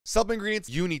Supplement ingredients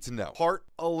you need to know. Part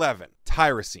 11,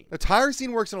 tyrosine. Now,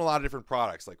 tyrosine works in a lot of different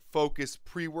products like Focus,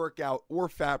 Pre-Workout, or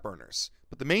fat burners.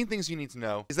 But the main things you need to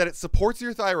know is that it supports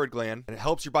your thyroid gland and it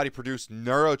helps your body produce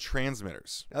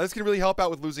neurotransmitters. Now, this can really help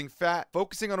out with losing fat,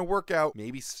 focusing on a workout,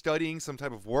 maybe studying some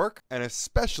type of work, and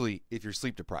especially if you're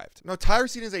sleep deprived. Now,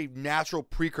 tyrosine is a natural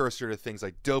precursor to things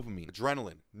like dopamine,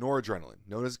 adrenaline, noradrenaline,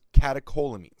 known as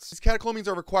catecholamines. These catecholamines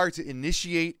are required to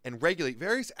initiate and regulate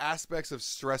various aspects of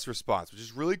stress response, which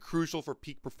is really crucial for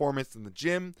peak performance in the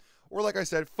gym, or like I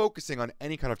said, focusing on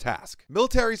any kind of task.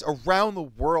 Militaries around the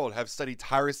world have studied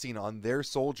tyrosine on their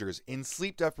soldiers in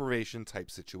sleep deprivation type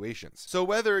situations. So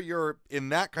whether you're in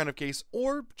that kind of case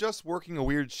or just working a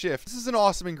weird shift, this is an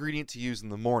awesome ingredient to use in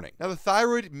the morning. Now, the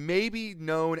thyroid may be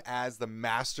known as the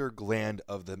master gland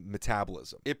of the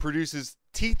metabolism. It produces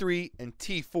T3 and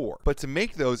T4, but to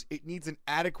make those, it needs an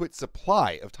adequate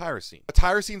supply of tyrosine.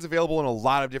 Tyrosine is available in a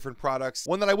lot of different products.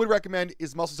 One that I would recommend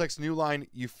is MuscleTech's new line,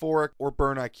 Euphoric or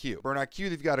Burn IQ. Burn IQ,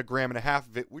 they've got 1.5 grams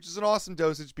of it, which is an awesome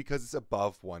dosage because it's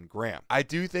above 1 gram. I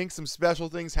do think some special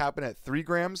things happen at 3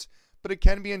 grams, but it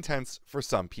can be intense for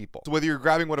some people. So whether you're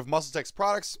grabbing one of MuscleTech's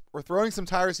products or throwing some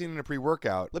tyrosine in a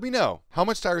pre-workout, let me know, how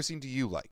much tyrosine do you like?